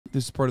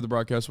This is part of the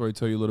broadcast where I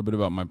tell you a little bit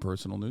about my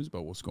personal news,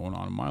 about what's going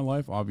on in my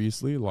life.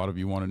 Obviously, a lot of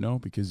you want to know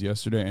because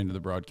yesterday I ended the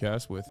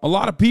broadcast with a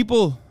lot of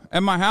people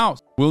at my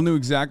house. Will knew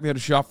exactly how to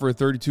shop for a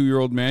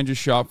 32-year-old man,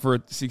 just shop for a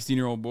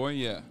 16-year-old boy.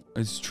 Yeah,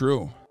 it's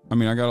true. I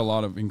mean, I got a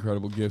lot of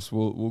incredible gifts.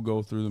 We'll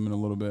go through them in a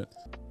little bit.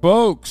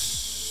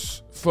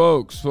 Folks.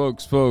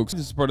 This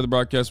is part of the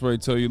broadcast where I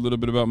tell you a little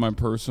bit about my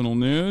personal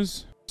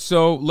news.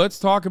 So let's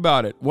talk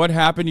about it. What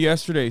happened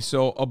yesterday?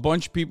 So a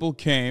bunch of people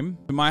came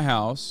to my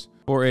house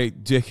for a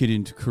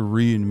decadent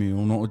Korean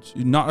meal,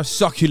 not a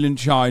succulent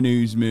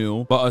Chinese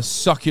meal, but a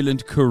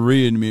succulent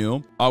Korean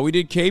meal. We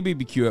did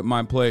KBBQ at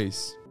my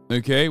place.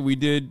 Okay, we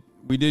did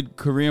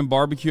Korean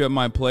barbecue at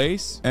my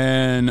place,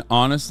 and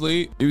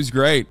honestly, it was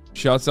great.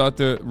 Shouts out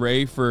to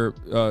Ray for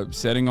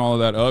setting all of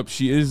that up.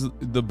 She is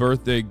the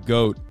birthday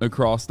goat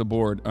across the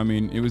board. I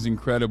mean, it was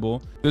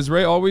incredible. Does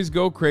Ray always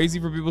go crazy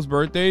for people's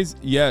birthdays?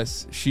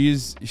 Yes, she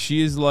is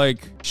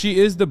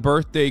the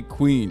birthday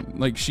queen.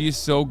 Like, she is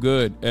so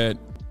good at,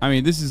 I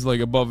mean, this is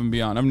like above and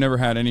beyond. I've never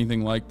had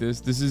anything like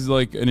this. This is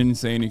like an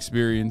insane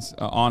experience,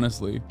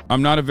 honestly.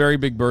 I'm not a very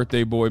big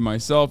birthday boy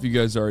myself. You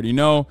guys already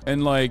know.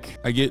 And like,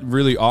 I get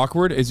really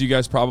awkward, as you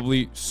guys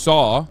probably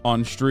saw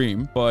on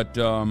stream. But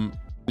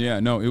yeah,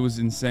 no, it was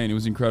insane. It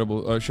was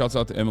incredible. Shouts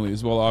out to Emily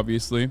as well,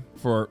 obviously,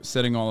 for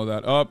setting all of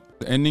that up.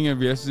 The ending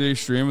of yesterday's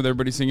stream with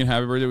everybody singing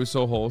happy birthday was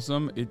so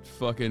wholesome. It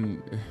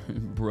fucking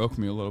broke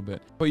me a little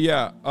bit. But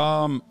yeah,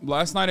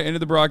 last night I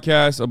ended the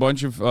broadcast. A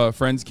bunch of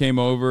friends came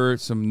over,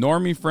 some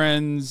normie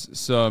friends,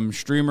 some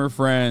streamer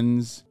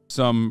friends,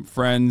 some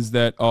friends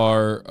that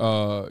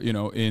are, you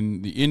know,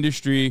 in the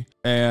industry.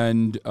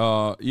 And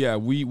yeah,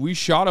 we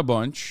shot a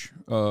bunch.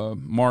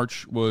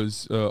 March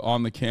was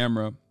on the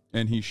camera,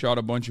 and he shot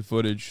a bunch of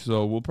footage.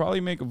 So we'll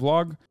probably make a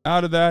vlog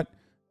out of that.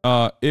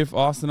 If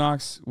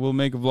Austinox will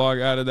make a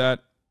vlog out of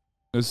that,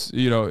 it's,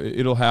 you know,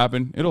 it'll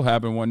happen. It'll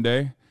happen one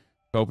day.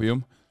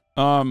 Copium.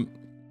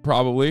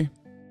 Probably.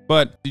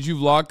 But did you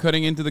vlog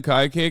cutting into the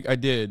kaya cake? I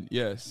did.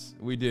 Yes,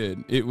 we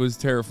did. It was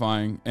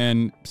terrifying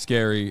and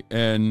scary.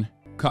 And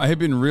I had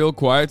been real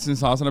quiet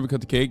since HasanAbi cut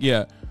the cake.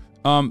 Yeah.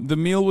 The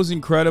meal was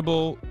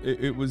incredible.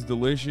 It was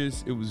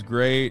delicious. It was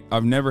great.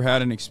 I've never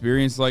had an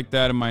experience like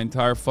that in my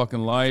entire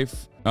fucking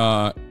life.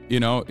 You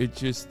know, it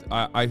just,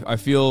 I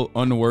feel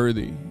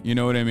unworthy. You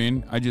know what I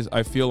mean?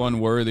 I feel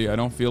unworthy. I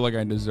don't feel like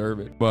I deserve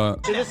it.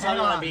 But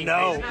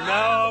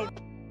no.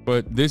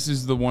 But this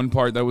is the one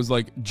part that was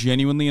like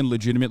genuinely and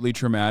legitimately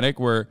traumatic,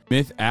 where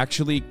Myth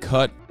actually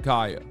cut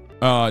Kaya.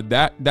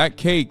 That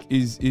cake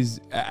is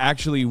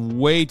actually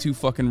way too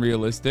fucking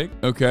realistic.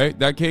 Okay,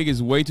 that cake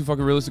is way too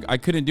fucking realistic. I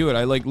couldn't do it.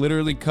 I like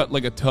literally cut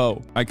like a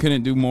toe. I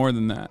couldn't do more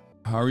than that.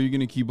 How are you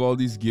gonna keep all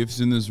these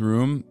gifts in this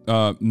room?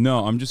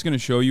 No, I'm just gonna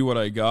show you what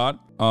I got,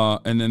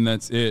 and then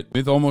that's it.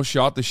 Myth almost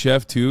shot the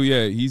chef too.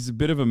 Yeah, he's a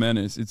bit of a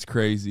menace. It's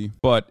crazy.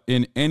 But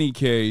in any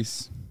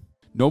case,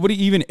 nobody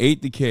even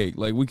ate the cake.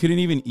 Like, we couldn't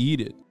even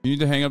eat it. You need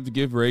to hang up the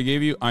gift Ray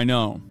gave you. I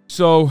know.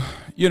 So,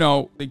 you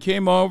know, they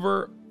came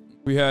over.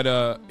 We had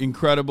an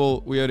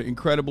incredible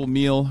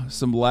meal,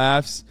 some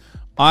laughs.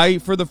 I,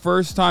 for the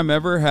first time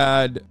ever,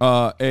 had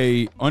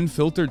a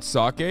unfiltered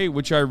sake,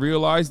 which I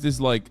realized is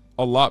like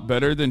a lot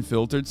better than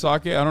filtered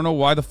sake. I don't know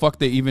why the fuck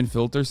they even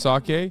filter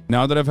sake.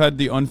 Now that I've had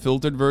the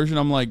unfiltered version,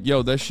 I'm like,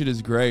 yo, that shit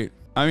is great.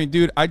 I mean,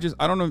 dude, I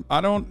don't know.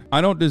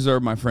 I don't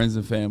deserve my friends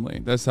and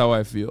family. That's how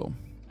I feel.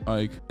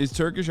 Like, is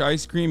Turkish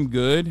ice cream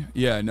good?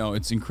 Yeah, no,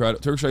 it's incredible.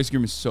 Turkish ice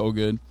cream is so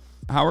good.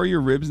 How are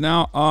your ribs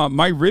now?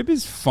 My rib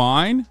is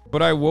fine,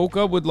 but I woke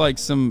up with like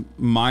some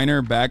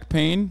minor back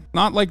pain.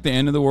 Not like the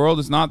end of the world.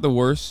 It's not the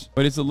worst,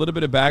 but it's a little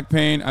bit of back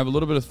pain. I have a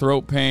little bit of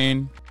throat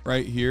pain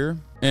right here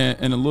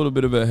and a little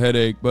bit of a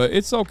headache, but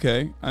it's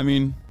okay. I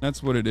mean,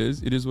 that's what it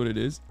is. It is what it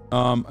is.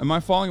 Am I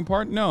falling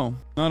apart? No,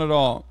 not at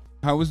all.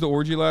 How was the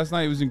orgy last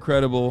night? It was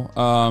incredible.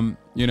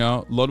 You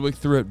know, Ludwig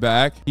threw it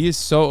back. He is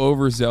so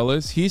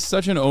overzealous. He's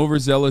such an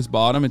overzealous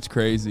bottom. It's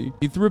crazy.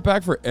 He threw it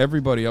back for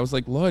everybody. I was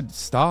like, Lud,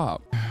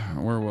 stop.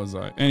 Where was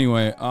I?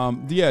 Anyway,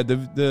 yeah,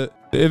 the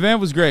event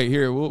was great.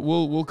 Here,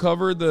 we'll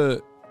cover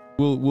the,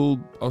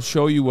 I'll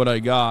show you what I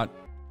got.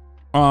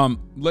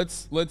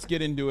 Let's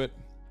get into it.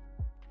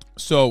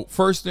 So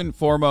first and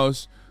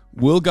foremost,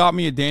 Will got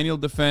me a Daniel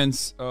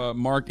Defense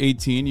Mark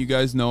 18. You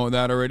guys know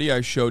that already.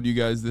 I showed you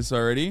guys this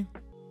already.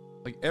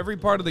 Like, every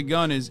part of the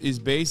gun is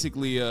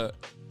basically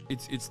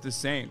it's the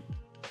same,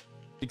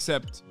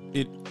 except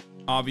it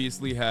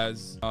obviously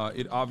has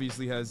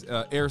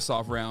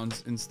airsoft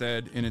rounds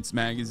instead in its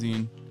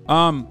magazine.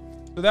 So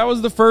that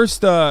was the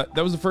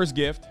first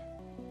gift.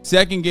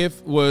 Second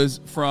gift was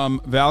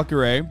from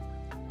Valkyrie,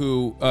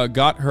 who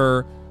got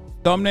her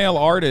thumbnail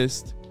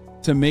artist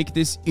to make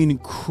this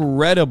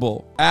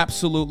incredible,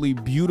 absolutely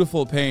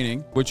beautiful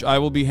painting, which I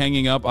will be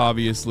hanging up,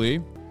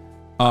 obviously.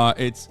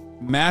 It's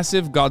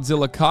massive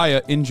Godzilla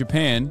Kaya in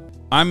Japan.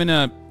 I'm in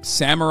a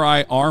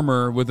samurai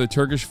armor with a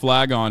Turkish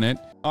flag on it.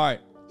 All right,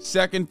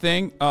 second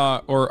thing,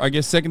 or I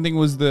guess second thing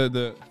was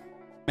the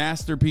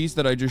masterpiece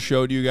that I just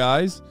showed you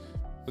guys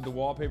with the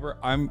wallpaper.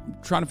 I'm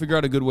trying to figure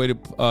out a good way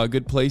to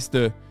good place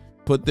to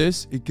put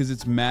this because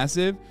it's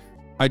massive.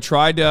 I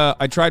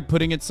tried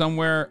putting it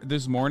somewhere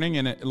this morning,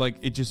 and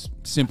it just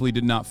simply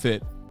did not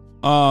fit.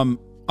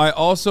 I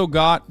also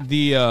got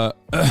the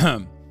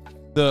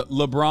the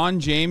LeBron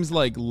James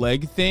like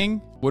leg thing.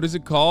 What is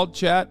it called,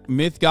 chat?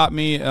 Myth got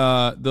me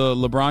the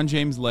LeBron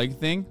James leg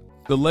thing,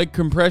 the leg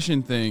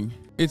compression thing.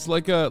 It's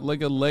like a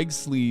leg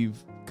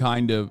sleeve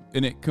kind of,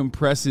 and it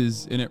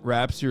compresses and it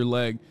wraps your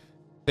leg.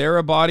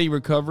 Therabody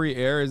Recovery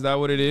Air, is that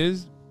what it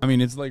is? I mean,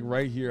 it's like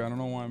right here. I don't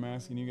know why I'm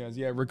asking you guys.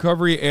 Yeah,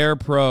 Recovery Air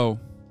Pro.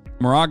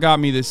 Murat got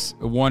me this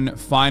one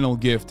final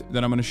gift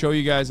that I'm going to show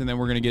you guys, and then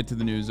we're going to get to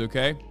the news,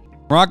 okay?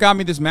 Murat got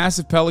me this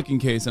massive Pelican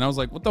case, and I was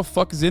like, what the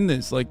fuck is in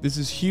this? Like, this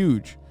is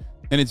huge,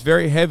 and it's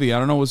very heavy. I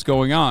don't know what's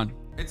going on.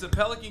 It's a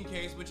Pelican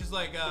case, which is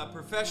like a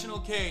professional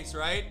case,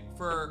 right?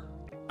 For,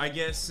 I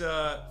guess,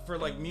 for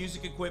like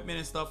music equipment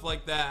and stuff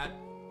like that.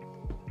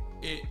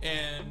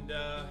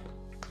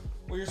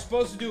 What you're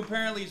supposed to do,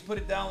 apparently, is put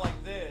it down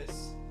like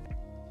this.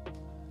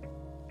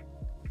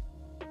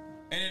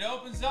 And it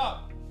opens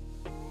up.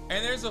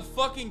 And there's a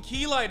fucking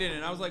key light in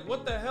it. I was like,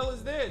 what the hell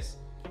is this?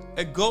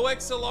 A Go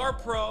XLR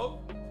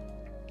Pro,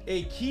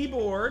 a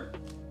keyboard,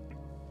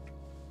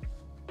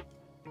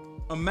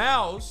 a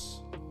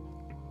mouse,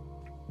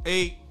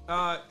 a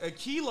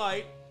key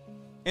light,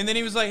 and then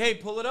he was like, hey,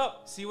 pull it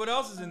up. See what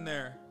else is in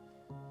there.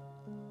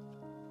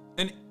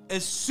 An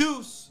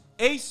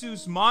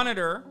Asus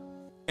monitor.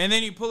 And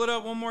then you pull it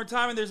up one more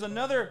time, and there's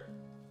another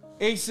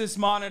Asus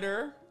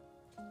monitor.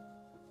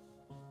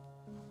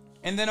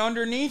 And then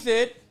underneath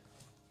it,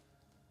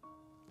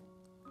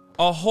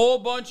 a whole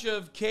bunch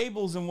of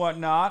cables and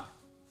whatnot,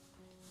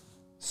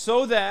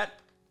 so that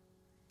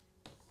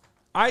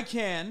I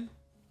can,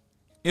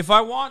 if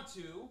I want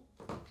to,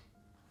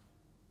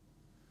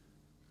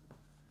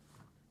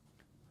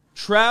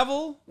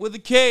 travel with a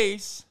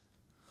case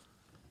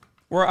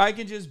where I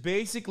can just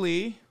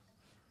basically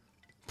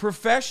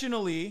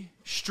professionally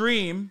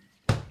stream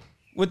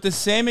with the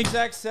same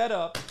exact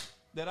setup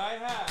that I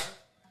have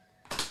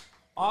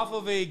off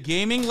of a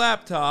gaming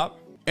laptop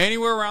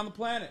anywhere around the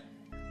planet.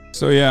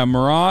 So yeah,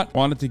 Murat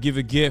wanted to give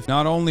a gift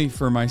not only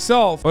for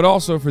myself, but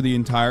also for the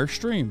entire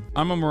stream.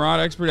 I'm a Murat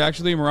expert.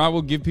 Actually, Murat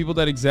will give people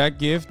that exact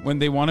gift when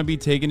they want to be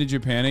taken to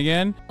Japan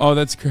again. Oh,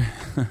 that's crazy.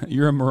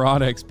 You're a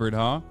Murat expert,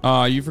 huh?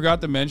 You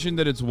forgot to mention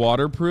that it's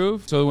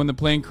waterproof. So when the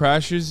plane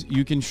crashes,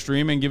 you can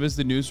stream and give us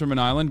the news from an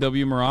island.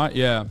 W Murat.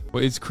 Yeah,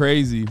 well, it's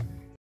crazy.